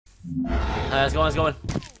Let's go, let's go.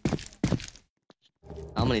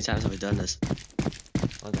 How many times have we done this?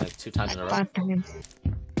 Like 2 times in a row. 5 times.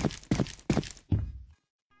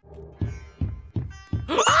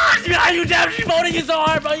 Ah, you damn, she's voting you so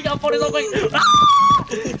hard, bro. You got voted so quick. Ah!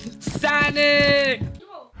 Sonic!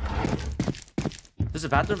 This is a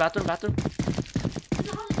bathroom.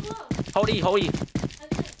 Hold E. Oh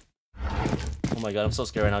my god, I'm so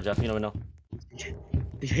scared right now, Jeff. You never know.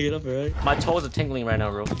 You get up, right? My toes are tingling right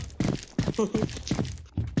now, bro.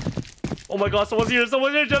 Oh my god, someone's here,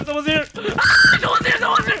 Jeff, someone's here! Ah,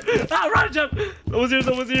 someone's here! Ah, run, Jeff!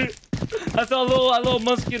 Someone's here! I saw a little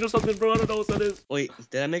musket or something, bro. I don't know what that is. Wait,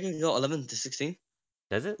 did I make it go 11 to 16?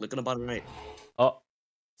 Does it? Look on the bottom right. Oh.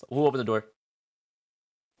 So who opened the door?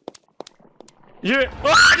 You!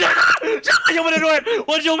 Oh, Jeff, you open the door!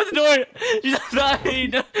 Why'd you open the door?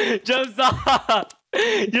 Just stop!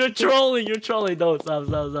 You're trolling! Don't stop.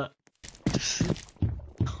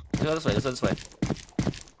 Let's go this way.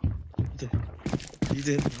 You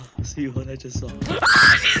didn't see what I just saw.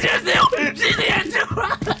 Ah, she's here too!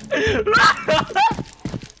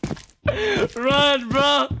 Run,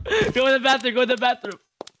 bro! Go in the bathroom.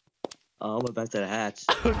 Oh, I went back to the hatch.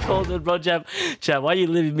 I'm cold, bro, Jeff, why are you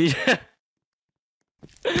leaving me?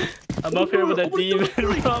 I'm up here with a demon,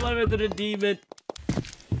 bro. I'm up here with a demon.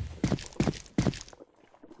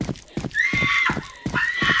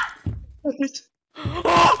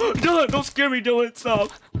 Oh, Dylan, don't scare me, Dylan.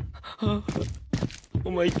 Stop. Oh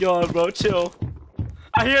my god, bro, chill.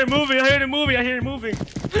 I hear it moving. Ah,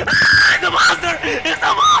 it's a monster!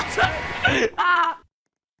 Ah!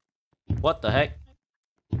 What the heck?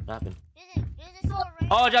 What happened?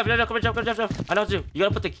 Oh, Jeff, come here, Jeff. I know what to do. You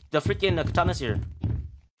gotta put the freaking katanas here.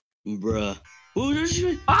 Bruh. Oh, there's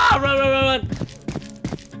you. Ah, run!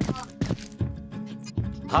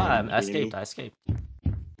 Ah, I escaped. Let's go.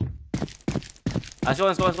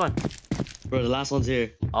 Bro, the last one's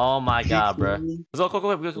here. Oh my god, bro. Let's go,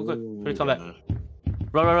 quick. Quick, come back.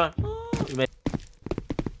 Run. We made it.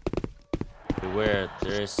 Beware,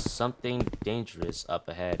 there is something dangerous up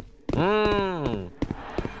ahead. I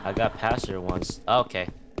got past here once. Okay,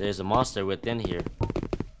 there's a monster within here.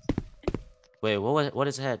 Wait, what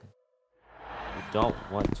is ahead? You don't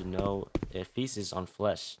want to know. It feasts on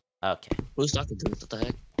flesh. Okay. Who's talking to us? What the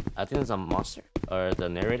heck? I think it's a monster or the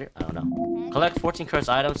narrator. I don't know. Collect 14 cursed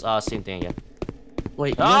items. Same thing again.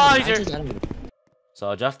 Wait. Oh, he's here.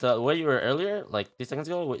 So Jeff, where you were earlier, like 3 seconds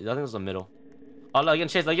ago, I think it was the middle. Oh no, you're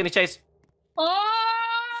getting chased. Oh,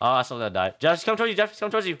 I saw that die. Jeff, he's coming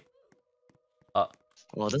towards you.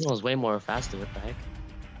 Well, this one's way more faster. What the heck?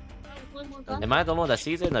 Am I the one that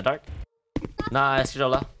sees it in the dark? Nah, it's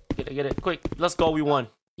Shirola. Get it, quick. Let's go. We won.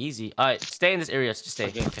 Easy. All right, stay in this area. Just stay.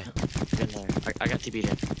 Okay. I got TP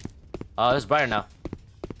here. It's brighter now.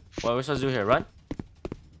 What are we supposed to do here? Run?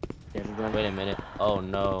 Yeah, run. Wait a minute. Oh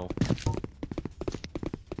no.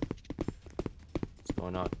 What's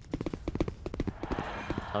going on?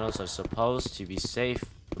 Tunnels are supposed to be safe.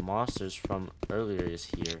 The monsters from earlier is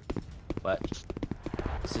here, but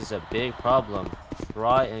this is a big problem.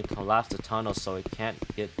 Try and collapse the tunnel so it can't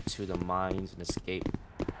get to the mines and escape.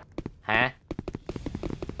 Huh?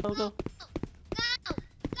 Go.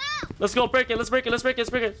 Let's go, break it. Let's break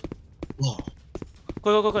it. Whoa.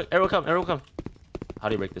 Quick. Everyone come. How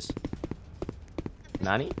do you break this?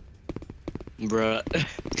 Nani? Bruh.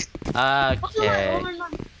 Okay.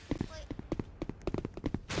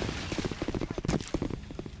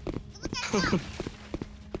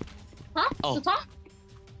 Huh? Oh. The top?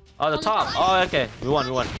 Oh, the top. Oh, okay. We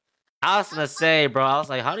won. I was gonna say, bro. I was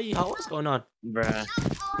like, what's going on? Bruh.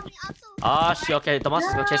 Oh, okay. The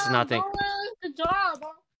monster's gonna chase us now, I think. Good job.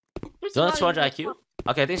 Don't 200 IQ?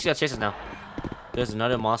 Okay, I think she's gonna chase us now. There's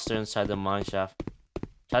another monster inside the mine shaft.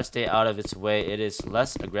 Try to stay out of its way. It is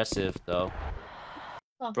less aggressive, though.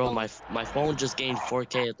 Bro, my phone just gained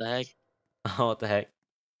 4K. What the heck? Oh, what the heck?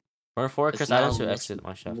 Burn 4 cursed items to exit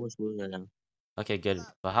my shaft. Okay, good.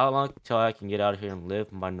 But how long till I can get out of here and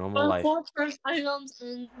live my normal life? 4 cursed items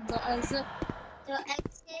in the exit. The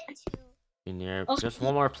exit to... Be near. Okay. Just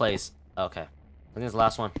one more place. Okay. I think it's the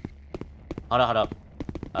last one. Hold up.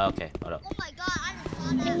 Okay, hold up. Oh my god, I just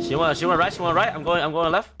saw that. She went right. I'm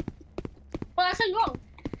going left. Well, I can go.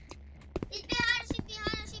 She's behind, she's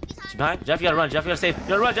behind. She's behind. Jeff, you gotta run. Jeff, you gotta save.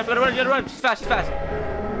 You gotta run. She's fast.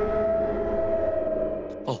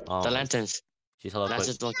 Oh, the lanterns. She's hella That's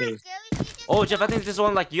quick. just okay. Oh, Jeff, I think this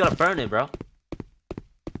one, like, you gotta burn it, bro.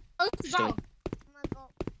 Let's go.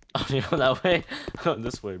 Oh, you go that way?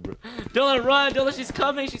 This way, bro. Dylan, run! Dylan, she's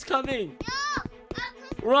coming!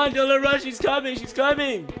 Run, Dylan, run! She's coming!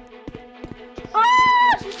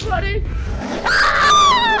 Ah! She's running!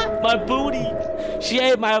 Ah! My booty. She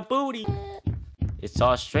ate my booty. It's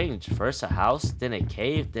all strange. First a house, then a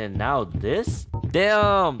cave, then now this.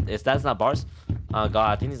 Damn. That's not bars. Oh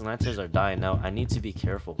god, I think these lanterns are dying now. I need to be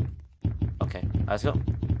careful. Okay, let's go.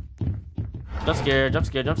 Jump scare, jump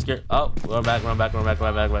scare, jump scare. Oh, run back, run back, run back,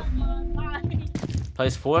 run back, run back.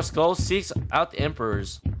 Place 4 skulls, seeks out the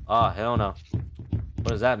emperors. Oh, hell no. What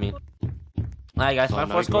does that mean? Alright guys,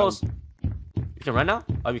 find 4 skulls. You can run now?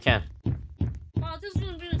 Oh, you can. This is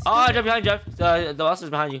gonna be Oh, I jumped behind you, Jeff. The boss is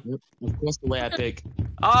behind you. Of course, the way I pick.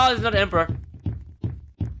 Oh, there's another emperor.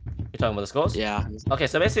 You're talking about the skulls? Yeah. Okay,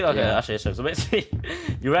 so basically, okay, Yeah. I'll show you. So basically,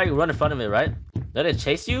 you run in front of it, right? Let it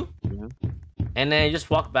chase you, Yeah. and then you just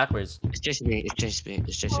walk backwards. It's chasing me. It's chasing me.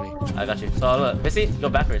 It's chasing me. I got you. So look, basically, go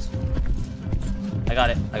backwards. I got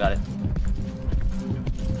it. I got it.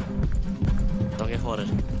 Don't get hoarded.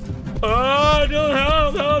 Oh, don't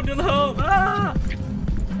help! Help! Don't help! Ah!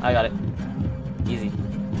 I got it. Easy.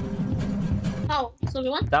 Oh, so we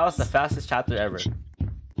won? That was the fastest chapter ever.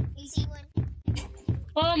 Easy one.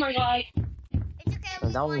 Oh my god. It's okay. And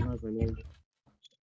We that was won. hard for me.